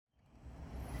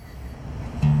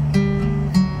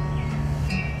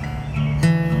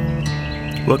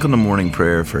Welcome to morning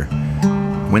prayer for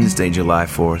Wednesday, July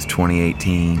 4th,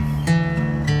 2018.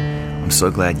 I'm so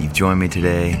glad you've joined me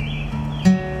today.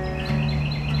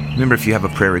 Remember, if you have a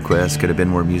prayer request, go to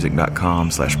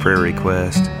benmoremusic.com/prayer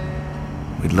request.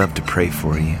 We'd love to pray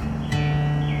for you.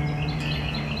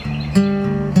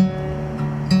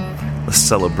 Let's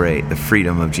celebrate the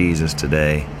freedom of Jesus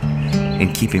today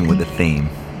in keeping with the theme.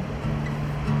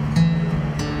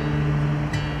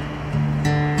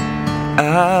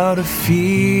 Out of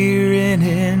fear and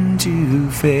into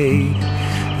faith,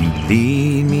 you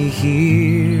lead me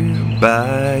here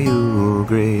by your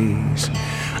grace.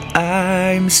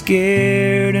 I'm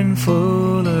scared and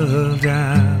full of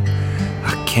doubt.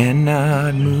 I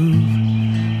cannot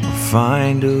move or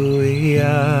find a way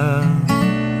out.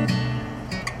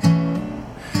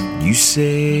 You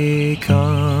say,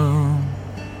 come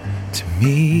to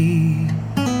me.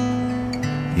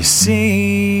 You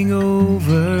sing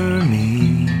over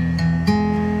me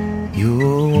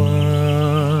your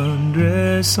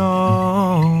wondrous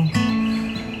song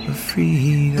of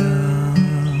freedom.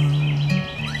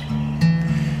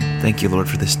 Thank you, Lord,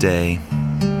 for this day.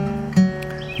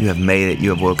 You have made it.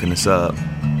 You have woken us up.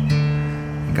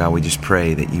 And God, we just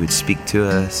pray that you would speak to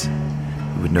us.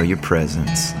 We would know your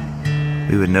presence.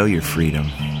 We would know your freedom.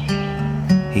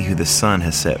 He who the Son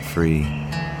has set free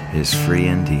is free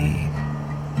indeed.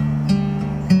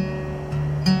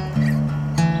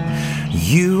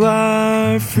 You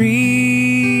are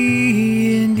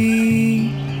free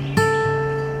indeed.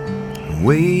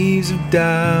 Waves of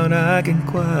doubt I can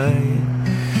quiet.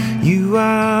 You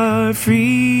are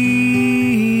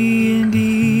free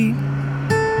indeed.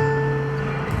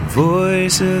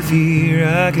 Voice of fear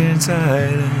I can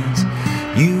silence.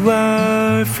 You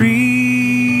are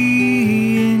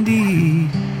free indeed.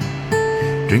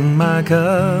 Drink my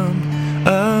cup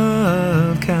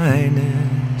of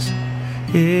kindness.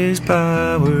 His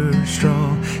power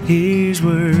strong, His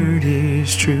word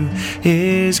is true,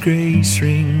 His grace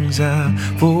rings out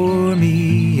for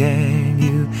me and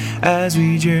you as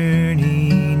we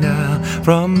journey now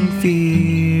from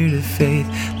fear to faith.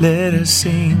 Let us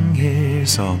sing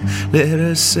His song, let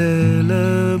us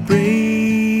celebrate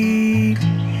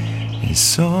His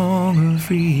song of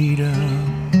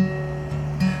freedom.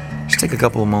 Just take a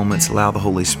couple of moments, allow the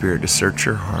Holy Spirit to search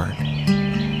your heart,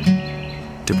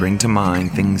 to bring to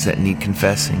mind things that need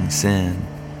confessing, sin.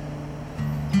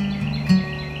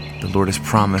 The Lord has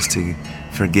promised to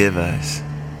forgive us.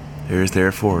 There is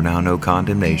therefore now no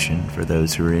condemnation for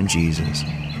those who are in Jesus.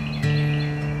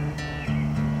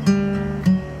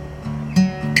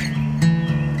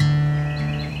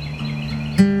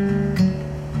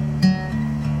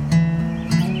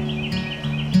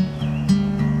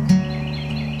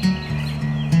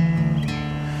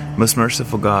 Most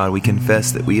merciful God, we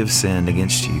confess that we have sinned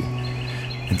against you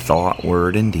in thought,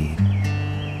 word, and deed,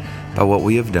 by what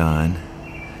we have done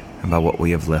and by what we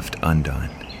have left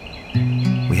undone.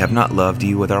 We have not loved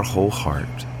you with our whole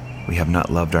heart. We have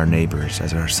not loved our neighbors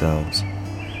as ourselves.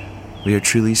 We are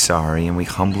truly sorry and we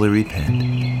humbly repent.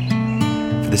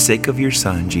 For the sake of your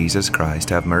Son, Jesus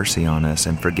Christ, have mercy on us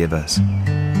and forgive us,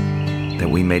 that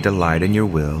we may delight in your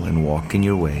will and walk in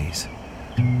your ways,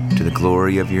 to the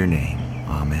glory of your name.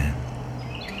 Amen.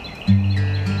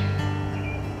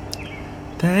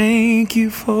 Thank you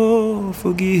for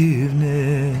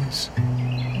forgiveness.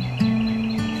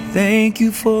 Thank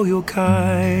you for your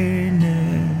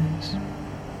kindness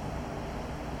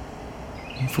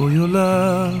and for your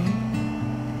love.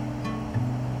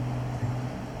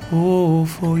 Oh,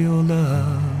 for your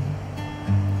love.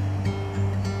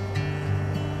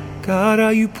 God, how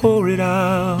you pour it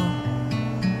out.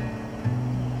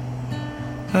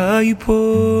 How you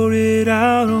pour it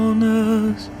out on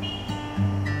us.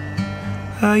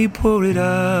 How you pour it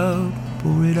out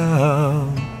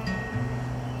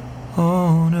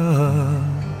on us.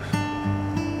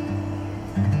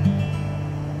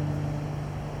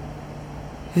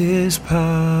 His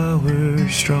power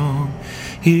strong,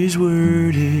 His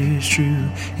word is true,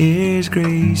 His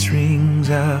grace rings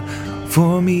out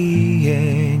for me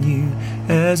and you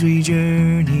as we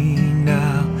journey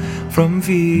now from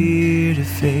fear to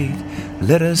faith.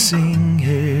 Let us sing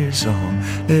His song,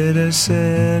 let us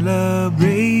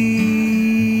celebrate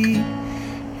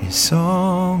His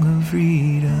song of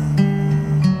freedom.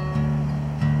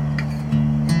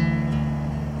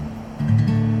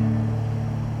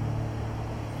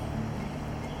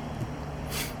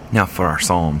 Now for our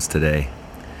Psalms today.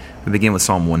 We begin with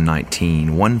Psalm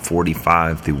 119,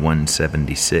 145 through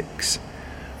 176.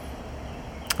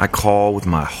 I call with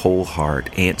my whole heart,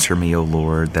 answer me, O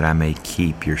Lord, that I may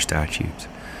keep your statutes.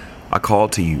 I call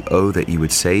to you, oh, that you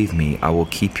would save me, I will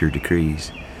keep your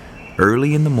decrees.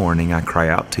 Early in the morning I cry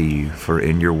out to you, for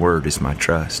in your word is my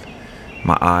trust.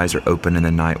 My eyes are open in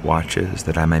the night watches,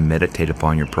 that I may meditate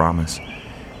upon your promise.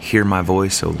 Hear my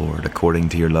voice, O Lord, according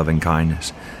to your loving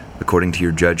kindness. According to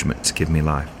your judgments, give me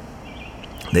life.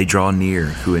 They draw near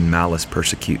who in malice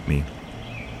persecute me.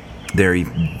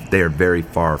 They are very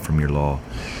far from your law.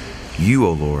 You,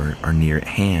 O Lord, are near at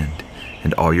hand,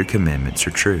 and all your commandments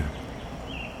are true.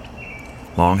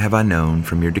 Long have I known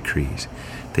from your decrees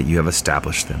that you have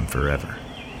established them forever.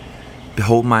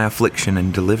 Behold my affliction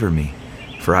and deliver me,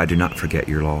 for I do not forget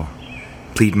your law.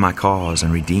 Plead my cause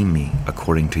and redeem me.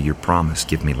 According to your promise,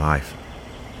 give me life.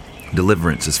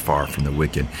 Deliverance is far from the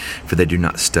wicked, for they do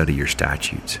not study your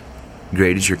statutes.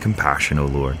 Great is your compassion, O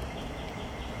Lord.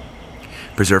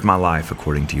 Preserve my life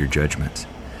according to your judgments.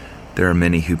 There are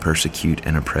many who persecute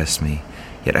and oppress me,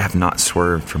 yet I have not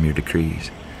swerved from your decrees.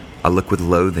 I look with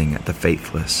loathing at the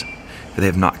faithless, for they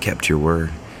have not kept your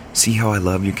word. See how I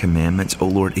love your commandments, O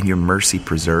Lord. In your mercy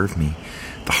preserve me.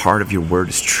 The heart of your word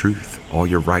is truth. All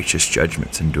your righteous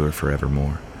judgments endure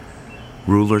forevermore.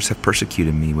 Rulers have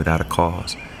persecuted me without a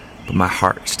cause, but my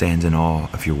heart stands in awe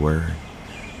of your word.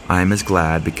 I am as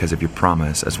glad because of your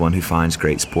promise as one who finds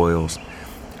great spoils.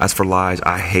 As for lies,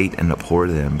 I hate and abhor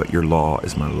them, but your law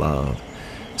is my love.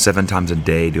 7 times a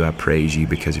day do I praise you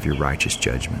because of your righteous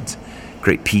judgments.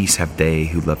 Great peace have they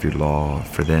who love your law.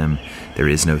 For them there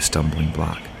is no stumbling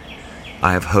block.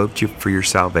 I have hoped for your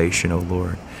salvation, O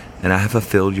Lord, and I have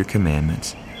fulfilled your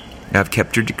commandments. I have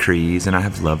kept your decrees, and I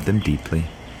have loved them deeply.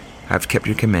 I have kept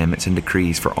your commandments and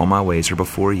decrees, for all my ways are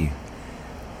before you.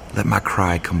 Let my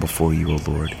cry come before you, O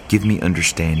Lord. Give me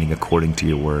understanding according to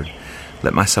your word.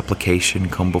 Let my supplication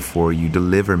come before you.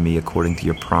 Deliver me according to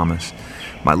your promise.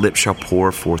 My lips shall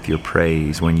pour forth your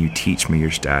praise when you teach me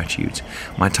your statutes.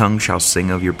 My tongue shall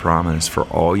sing of your promise, for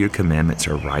all your commandments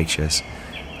are righteous.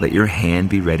 Let your hand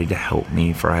be ready to help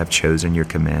me, for I have chosen your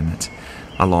commandments.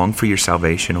 I long for your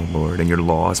salvation, O Lord, and your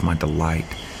law is my delight.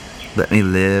 Let me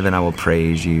live, and I will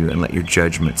praise you, and let your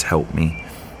judgments help me.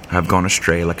 I have gone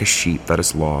astray like a sheep that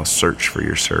is lost. Search for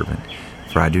your servant,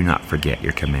 for I do not forget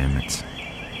your commandments.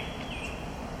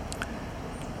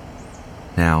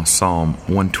 Now, Psalm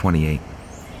 128.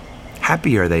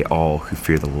 Happy are they all who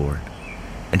fear the Lord,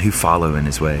 and who follow in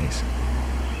his ways.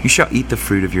 You shall eat the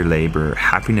fruit of your labor.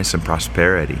 Happiness and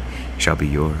prosperity shall be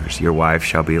yours. Your wife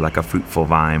shall be like a fruitful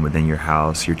vine within your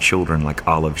house, your children like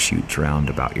olive shoots round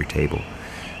about your table.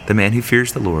 The man who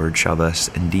fears the Lord shall thus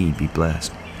indeed be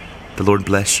blessed. The Lord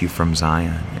bless you from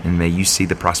Zion, and may you see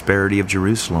the prosperity of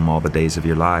Jerusalem all the days of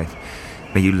your life.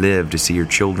 May you live to see your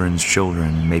children's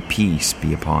children. May peace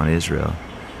be upon Israel.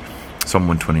 Psalm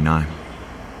 129.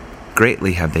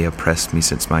 Greatly have they oppressed me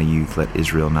since my youth, let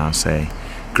Israel now say.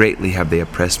 Greatly have they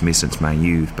oppressed me since my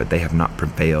youth, but they have not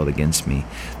prevailed against me.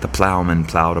 The plowmen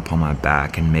plowed upon my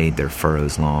back and made their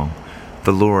furrows long.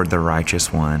 The Lord, the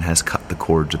righteous one, has cut the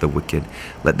cords of the wicked.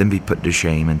 Let them be put to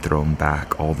shame and thrown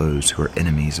back, all those who are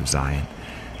enemies of Zion.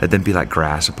 Let them be like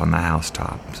grass upon the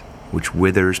housetops, which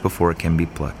withers before it can be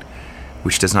plucked,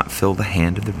 which does not fill the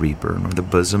hand of the reaper, nor the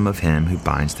bosom of him who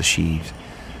binds the sheaves.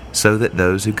 So that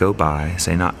those who go by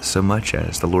say not so much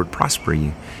as, the Lord prosper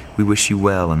you. We wish you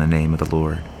well in the name of the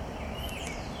Lord.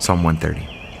 Psalm 130.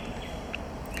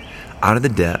 Out of the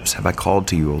depths have I called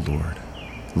to you, O Lord.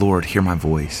 Lord, hear my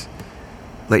voice.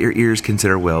 Let your ears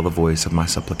consider well the voice of my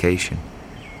supplication.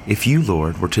 If you,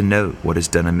 Lord, were to note what is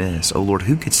done amiss, O Lord,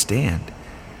 who could stand?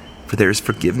 For there is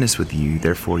forgiveness with you,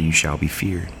 therefore you shall be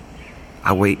feared.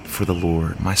 I wait for the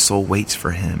Lord. My soul waits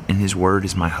for him. In his word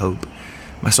is my hope.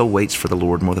 My soul waits for the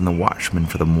Lord more than the watchman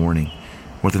for the morning,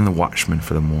 more than the watchman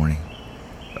for the morning.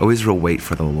 O Israel, wait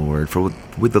for the Lord, for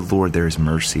with the Lord there is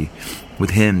mercy.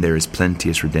 With him there is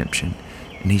plenteous redemption,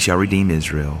 and he shall redeem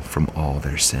Israel from all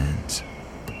their sins.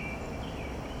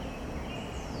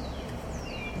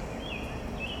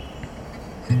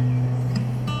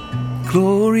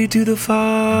 Glory to the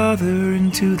Father,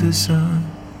 and to the Son,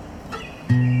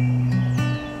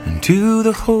 and to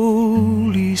the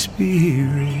Holy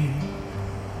Spirit,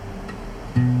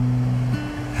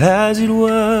 as it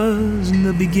was in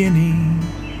the beginning,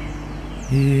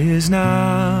 is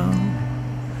now,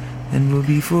 and will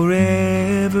be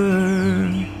forever.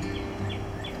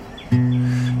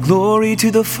 Glory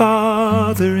to the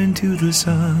Father, and to the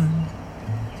Son,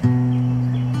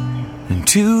 and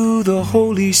to the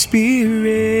Holy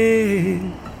Spirit,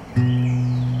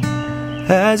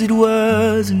 as it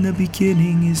was in the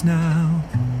beginning, is now,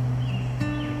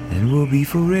 and will be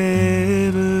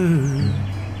forever.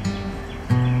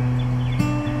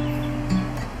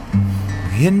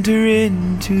 We enter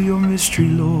into your mystery,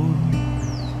 Lord.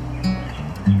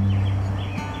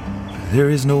 For there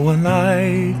is no one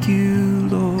like you,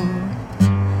 Lord.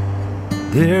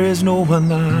 There is no one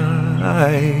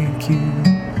like you.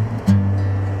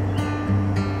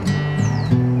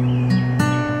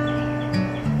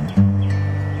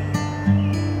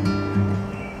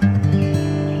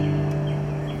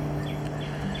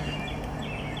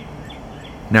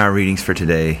 Now our readings for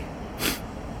today.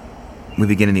 We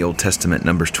begin in the Old Testament,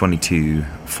 Numbers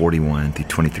 22:41 through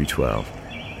 23:12.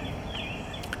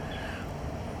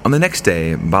 On the next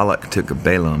day, Balak took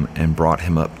Balaam and brought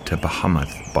him up to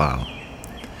Baal,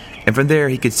 and from there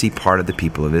he could see part of the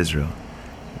people of Israel.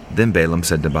 Then Balaam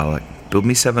said to Balak, "Build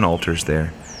me 7 altars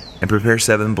there, and prepare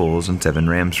 7 bulls and 7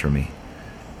 rams for me."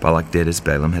 Balak did as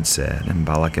Balaam had said, and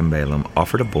Balak and Balaam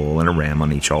offered a bull and a ram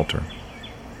on each altar.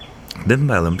 Then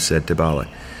Balaam said to Balak,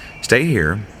 "Stay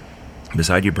here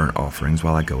beside your burnt offerings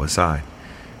while I go aside.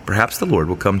 Perhaps the Lord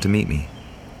will come to meet me.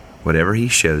 Whatever he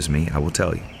shows me, I will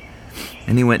tell you."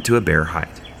 And he went to a bare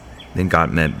height. Then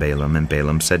God met Balaam, and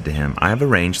Balaam said to him, "I have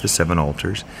arranged the 7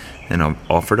 altars, and I've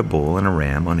offered a bull and a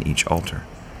ram on each altar."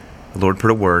 The Lord put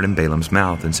a word in Balaam's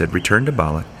mouth and said, "Return to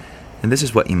Balak, and this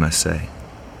is what you must say."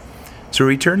 So he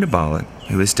returned to Balak,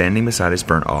 who was standing beside his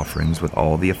burnt offerings with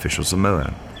all the officials of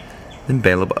Moab. Then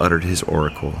Balaam uttered his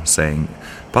oracle, saying,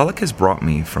 "Balak has brought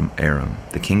me from Aram,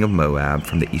 the king of Moab,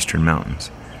 from the eastern mountains.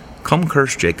 Come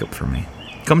curse Jacob for me.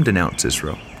 Come denounce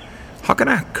Israel. How can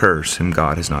I curse whom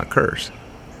God has not cursed?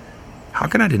 How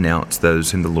can I denounce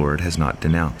those whom the Lord has not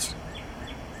denounced?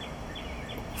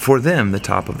 For them, the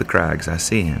top of the crags, I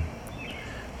see him.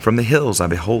 From the hills I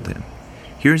behold him.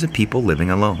 Here is a people living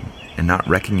alone, and not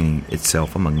reckoning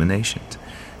itself among the nations.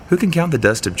 Who can count the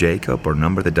dust of Jacob, or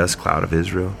number the dust cloud of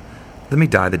Israel? Let me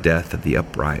die the death of the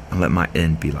upright, and let my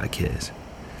end be like his."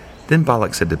 Then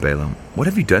Balak said to Balaam, "What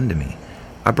have you done to me?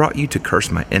 I brought you to curse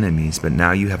my enemies, but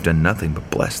now you have done nothing but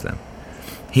bless them."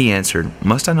 He answered,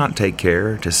 "Must I not take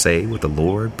care to say what the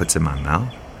Lord puts in my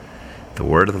mouth?" The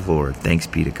word of the Lord. Thanks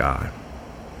be to God.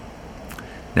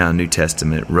 Now, New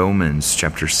Testament, Romans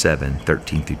chapter 7,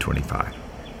 13 through 25.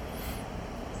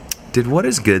 Did what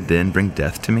is good then bring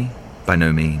death to me? By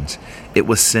no means. It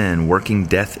was sin working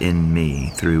death in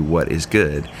me through what is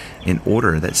good, in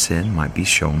order that sin might be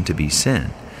shown to be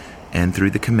sin, and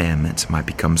through the commandments might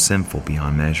become sinful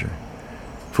beyond measure.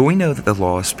 For we know that the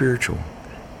law is spiritual,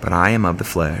 but I am of the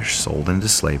flesh, sold into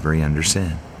slavery under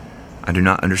sin. I do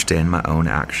not understand my own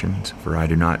actions, for I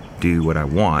do not do what I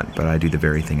want, but I do the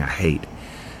very thing I hate.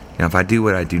 Now if I do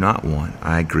what I do not want,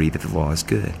 I agree that the law is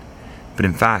good. But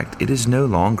in fact, it is no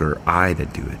longer I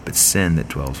that do it, but sin that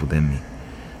dwells within me.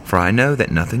 For I know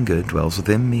that nothing good dwells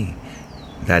within me,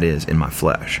 that is, in my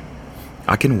flesh.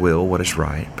 I can will what is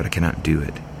right, but I cannot do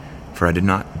it. For I do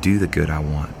not do the good I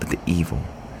want, but the evil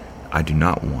I do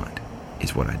not want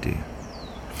is what I do.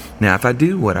 Now if I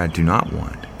do what I do not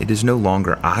want, it is no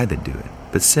longer I that do it,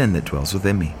 but sin that dwells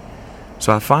within me.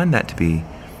 So I find that to be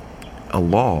a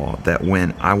law, that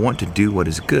when I want to do what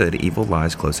is good, evil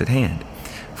lies close at hand.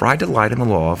 For I delight in the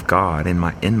law of God in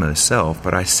my inmost self,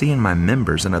 but I see in my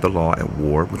members another law at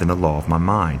war within the law of my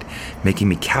mind, making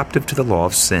me captive to the law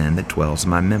of sin that dwells in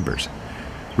my members.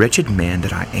 Wretched man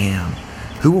that I am,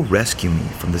 who will rescue me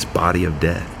from this body of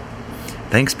death?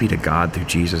 Thanks be to God through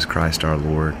Jesus Christ our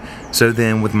Lord. So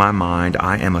then, with my mind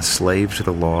I am a slave to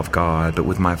the law of God, but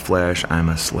with my flesh I am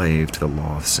a slave to the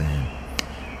law of sin.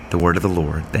 The word of the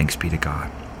Lord. Thanks be to God.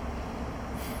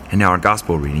 And now our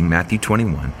gospel reading, Matthew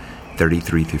 21,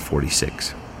 33 through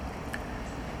 46.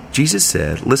 Jesus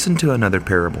said, "Listen to another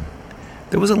parable.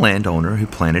 There was a landowner who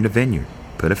planted a vineyard,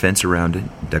 put a fence around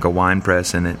it, dug a wine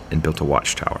press in it, and built a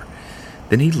watchtower.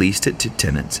 Then he leased it to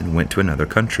tenants and went to another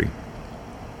country.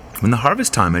 When the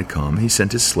harvest time had come, he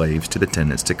sent his slaves to the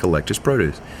tenants to collect his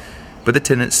produce. But the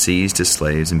tenants seized his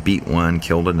slaves and beat one,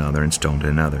 killed another, and stoned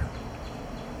another.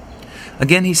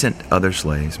 Again he sent other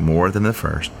slaves, more than the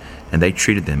first, and they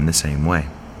treated them in the same way.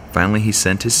 Finally he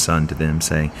sent his son to them,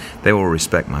 saying, 'They will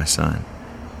respect my son.'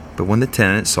 But when the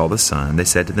tenants saw the son, they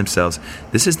said to themselves,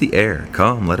 'This is the heir.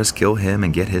 Come, let us kill him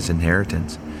and get his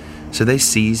inheritance.' So they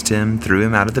seized him, threw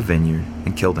him out of the vineyard,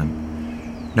 and killed him.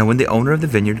 Now when the owner of the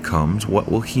vineyard comes,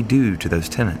 what will he do to those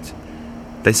tenants?"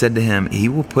 They said to him, "He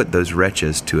will put those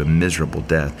wretches to a miserable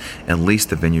death, and lease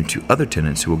the vineyard to other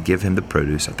tenants who will give him the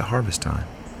produce at the harvest time."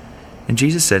 And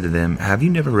Jesus said to them, "Have you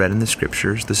never read in the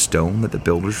Scriptures, the stone that the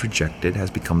builders rejected has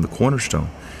become the cornerstone?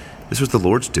 This was the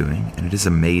Lord's doing, and it is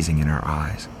amazing in our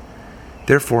eyes.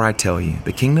 Therefore I tell you,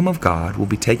 the kingdom of God will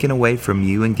be taken away from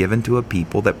you and given to a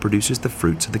people that produces the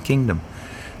fruits of the kingdom.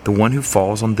 The one who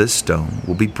falls on this stone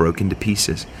will be broken to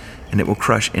pieces, and it will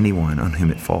crush anyone on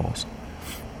whom it falls."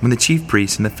 When the chief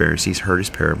priests and the Pharisees heard his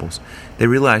parables, they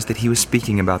realized that he was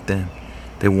speaking about them.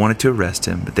 They wanted to arrest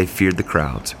him, but they feared the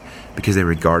crowds, because they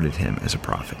regarded him as a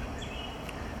prophet.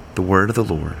 The word of the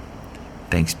Lord.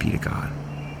 Thanks be to God.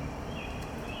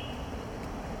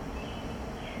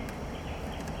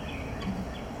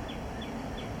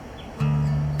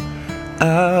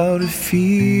 Out of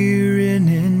fear and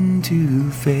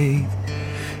into faith,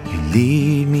 you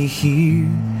lead me here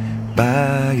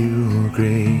by your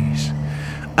grace.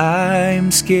 I'm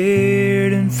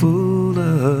scared and full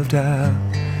of doubt.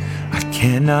 I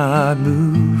cannot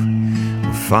move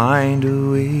or find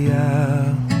a way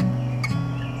out.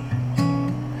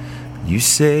 You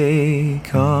say,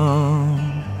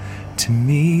 come to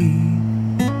me.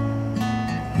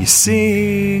 You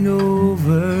sing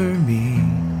over me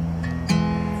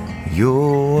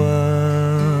your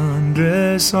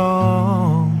wondrous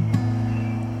song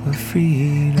of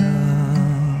freedom.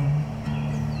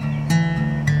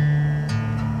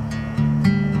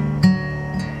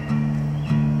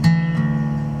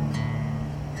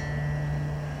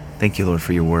 Thank you, Lord,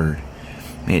 for your word.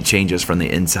 May it change us from the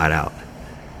inside out.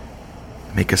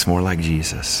 Make us more like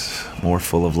Jesus, more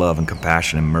full of love and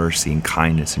compassion and mercy and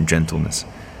kindness and gentleness,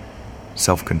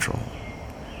 self-control.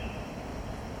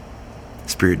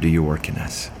 Spirit, do your work in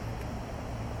us.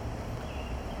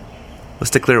 Let's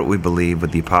declare what we believe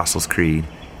with the Apostles' Creed.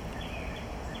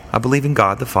 I believe in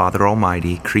God the Father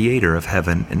Almighty, creator of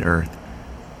heaven and earth.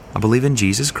 I believe in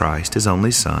Jesus Christ, his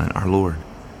only Son, our Lord.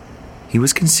 He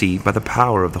was conceived by the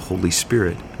power of the Holy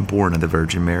Spirit and born of the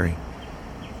Virgin Mary.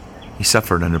 He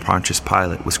suffered under Pontius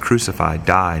Pilate, was crucified,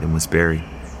 died, and was buried.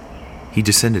 He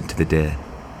descended to the dead.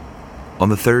 On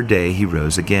the third day he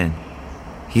rose again.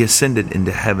 He ascended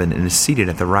into heaven and is seated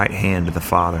at the right hand of the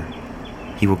Father.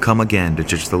 He will come again to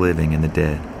judge the living and the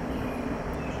dead.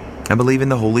 I believe in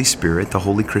the Holy Spirit, the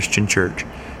holy Christian Church,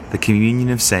 the communion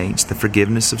of saints, the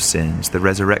forgiveness of sins, the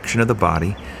resurrection of the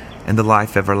body, and the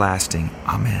life everlasting.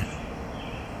 Amen.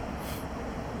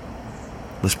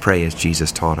 Let's pray as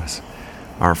Jesus taught us.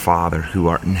 Our Father, who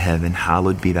art in heaven,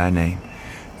 hallowed be thy name.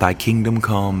 Thy kingdom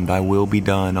come, thy will be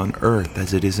done on earth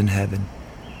as it is in heaven.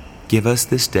 Give us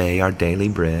this day our daily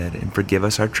bread, and forgive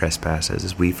us our trespasses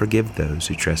as we forgive those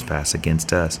who trespass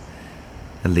against us.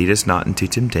 And lead us not into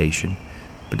temptation,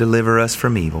 but deliver us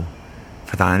from evil.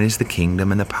 For thine is the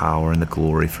kingdom and the power and the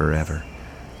glory forever.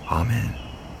 Amen.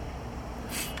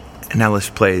 And now let's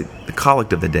play the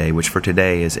collect of the day, which for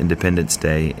today is Independence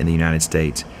Day in the United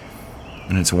States.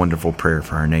 And it's a wonderful prayer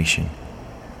for our nation.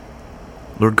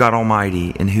 Lord God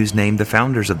Almighty, in whose name the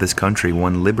founders of this country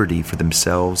won liberty for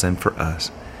themselves and for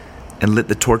us, and lit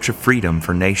the torch of freedom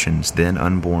for nations then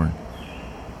unborn,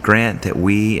 grant that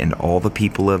we and all the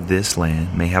people of this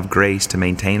land may have grace to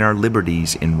maintain our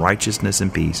liberties in righteousness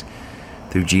and peace,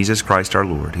 through Jesus Christ our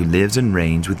Lord, who lives and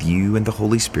reigns with you and the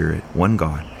Holy Spirit, one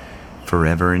God,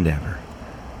 forever and ever.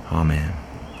 Amen.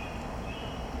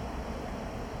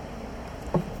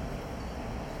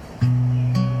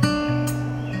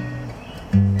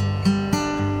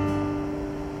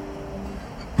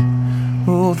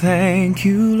 Oh, thank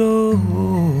you,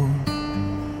 Lord.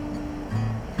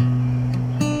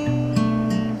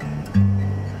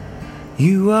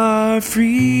 You are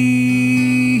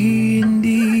free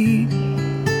indeed.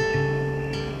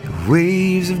 The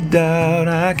waves of doubt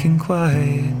I can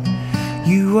quiet.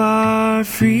 You are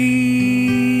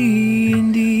free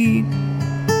indeed.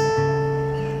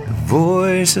 The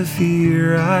voice of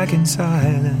fear I can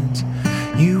silence.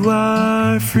 You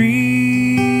are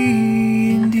free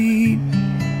indeed.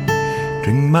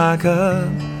 Drink my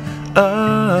cup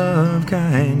of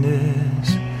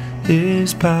kindness.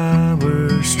 His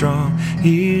power strong,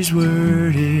 His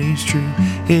word is true,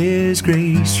 His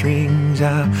grace rings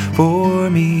out for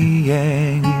me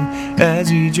and you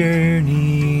as we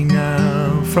journey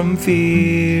now from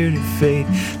fear to faith.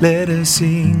 Let us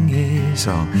sing His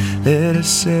song, let us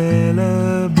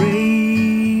celebrate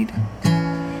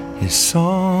His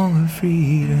song of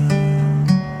freedom.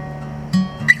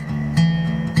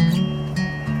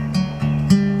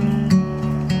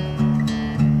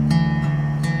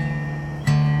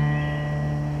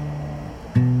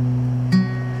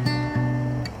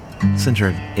 Let's enter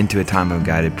into a time of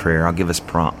guided prayer. I'll give us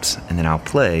prompts, and then I'll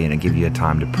play, and I'll give you a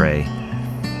time to pray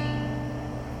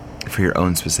for your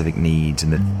own specific needs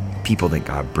and the people that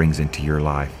God brings into your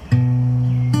life.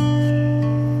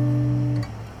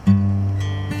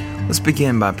 Let's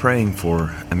begin by praying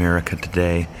for America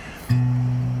today.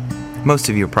 Most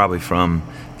of you are probably from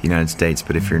the United States,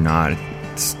 but if you're not,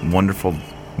 it's wonderful.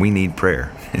 We need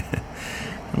prayer.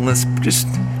 And let's just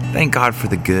thank God for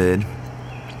the good.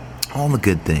 All the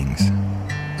good things.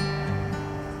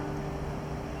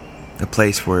 A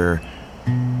place where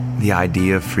the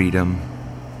idea of freedom,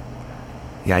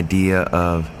 the idea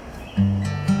of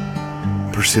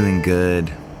pursuing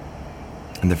good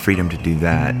And the freedom to do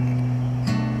that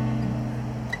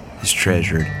is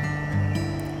treasured.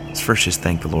 Let's first just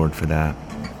thank the Lord for that.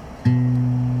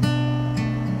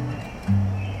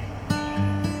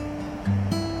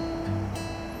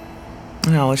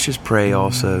 Now let's just pray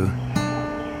also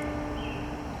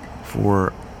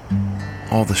for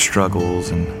all the struggles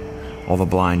and all the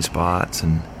blind spots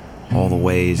and all the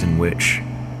ways in which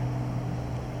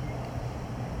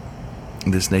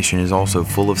this nation is also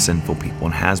full of sinful people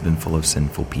and has been full of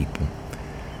sinful people.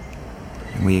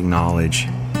 And we acknowledge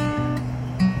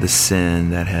the sin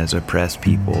that has oppressed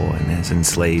people and has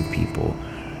enslaved people.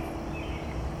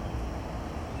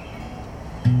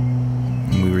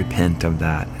 And we repent of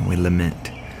that and we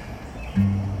lament.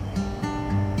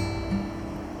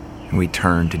 And we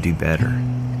turn to do better.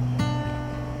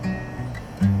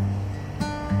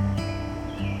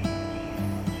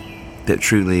 That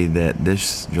truly that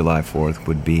this July 4th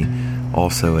would be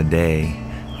also a day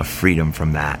of freedom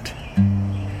from that,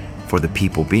 for the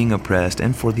people being oppressed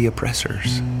and for the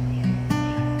oppressors.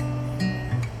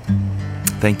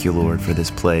 Thank you, Lord, for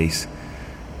this place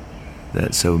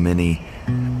that so many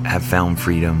have found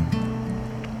freedom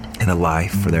and a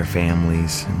life for their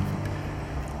families. And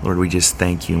Lord, we just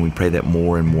thank you and we pray that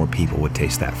more and more people would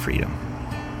taste that freedom.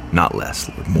 Not less,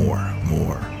 Lord,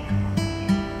 more.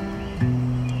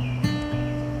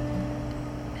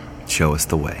 Show us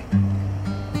the way.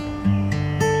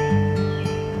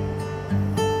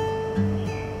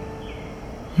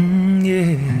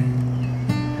 Yeah.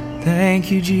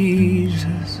 Thank you,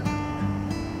 Jesus.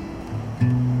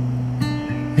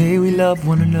 May we love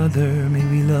one another. May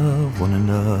we love one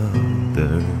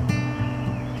another.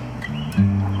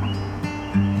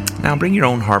 Now bring your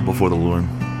own heart before the Lord.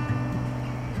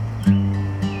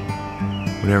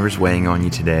 Whatever's weighing on you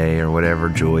today or whatever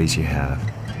joys you have.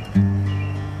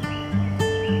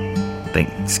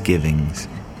 Thanksgivings.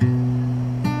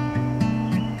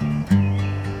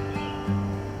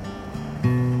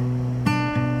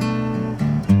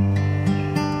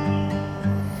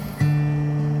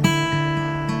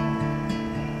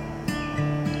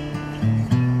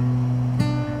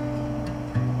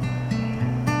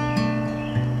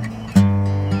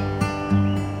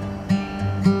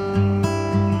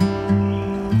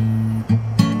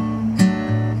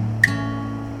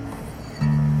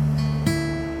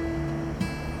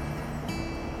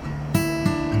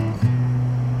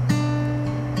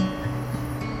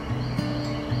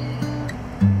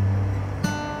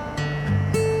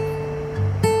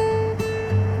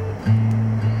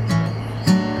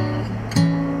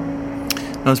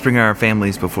 Let's bring our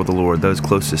families before the Lord, those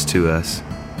closest to us.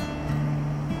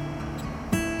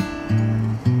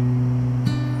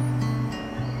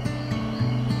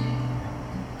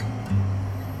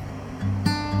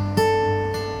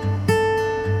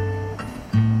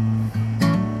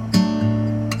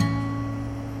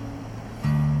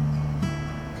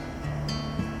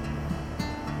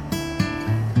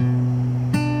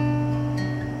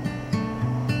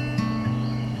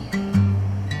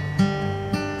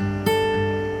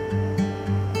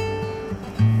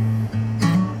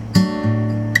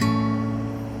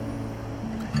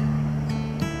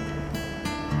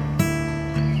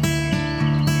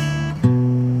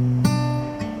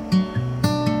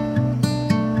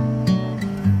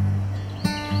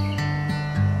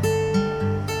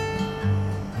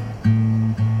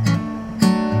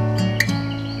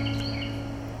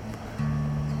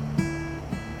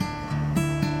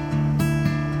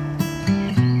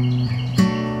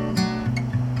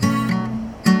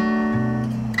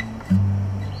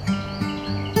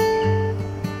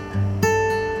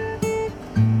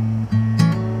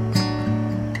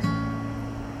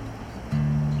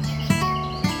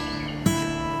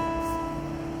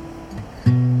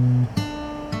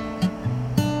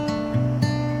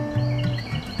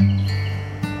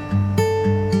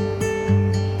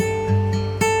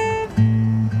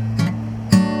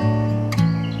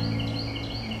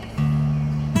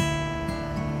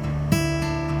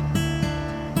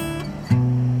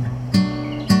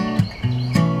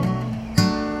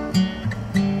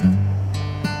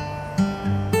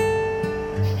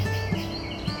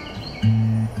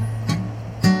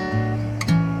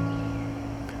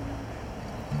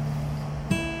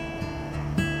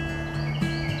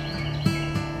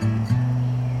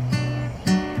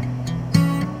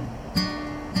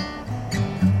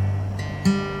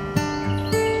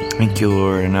 Thank you,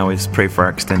 Lord, and I always pray for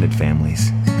our extended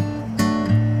families.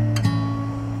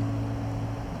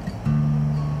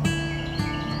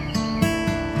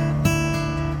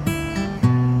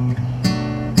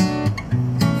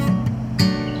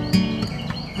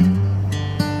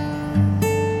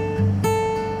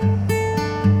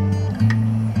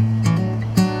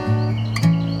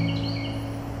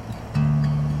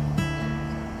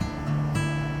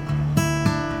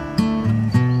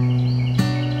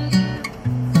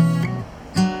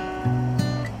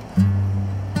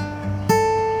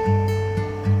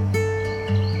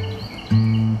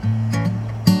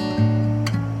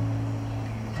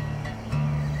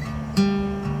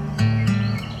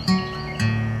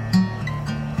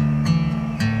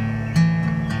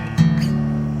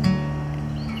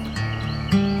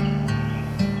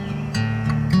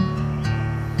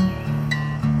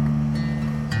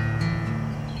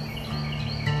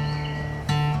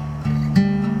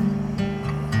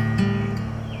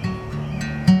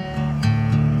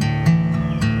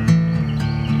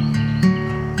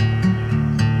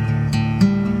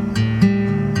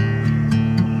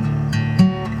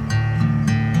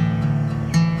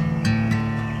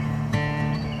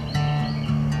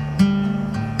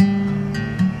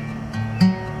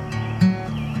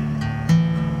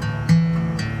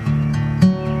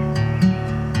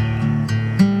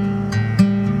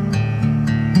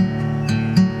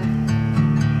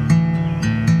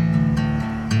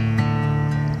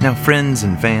 Now, friends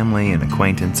and family and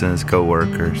acquaintances,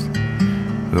 co-workers,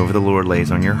 whoever the Lord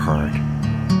lays on your heart,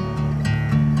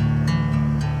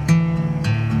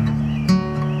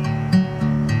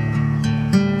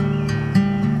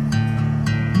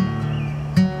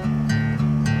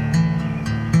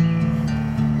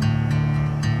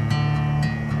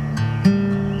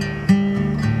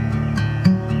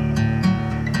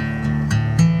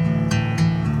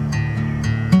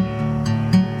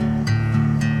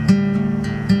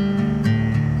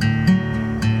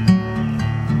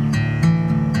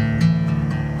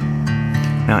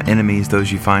 now, enemies,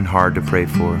 those you find hard to pray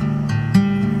for,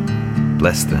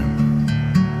 bless them.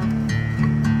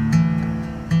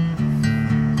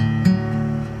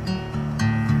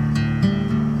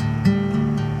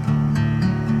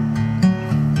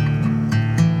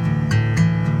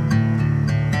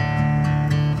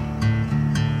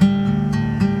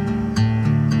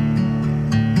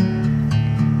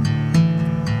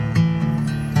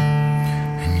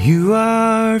 And you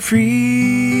are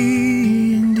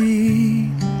free indeed.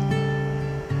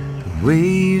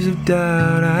 Waves of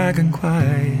doubt I can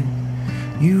quiet.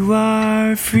 You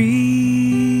are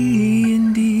free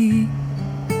indeed.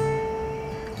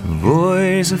 The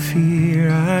voice of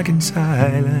fear I can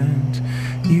silence.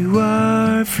 You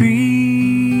are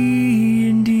free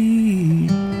indeed.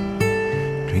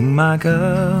 Drink my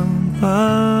cup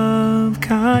of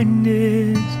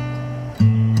kindness.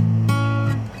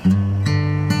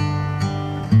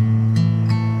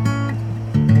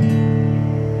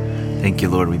 Thank you,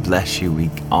 Lord. We bless you. We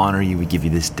honor you. We give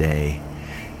you this day.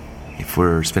 If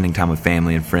we're spending time with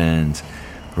family and friends,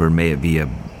 Lord, may it be a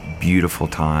beautiful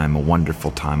time, a wonderful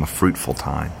time, a fruitful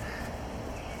time.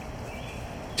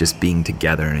 Just being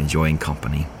together and enjoying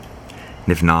company.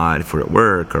 And if not, if we're at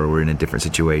work or we're in a different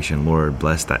situation, Lord,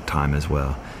 bless that time as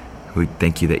well. We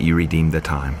thank you that you redeemed the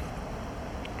time.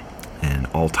 And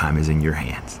all time is in your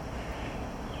hands.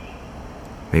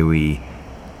 May we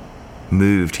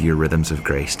move to your rhythms of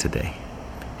grace today.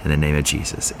 In the name of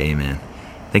Jesus, amen.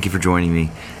 Thank you for joining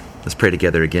me. Let's pray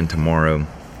together again tomorrow.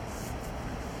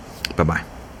 Bye-bye.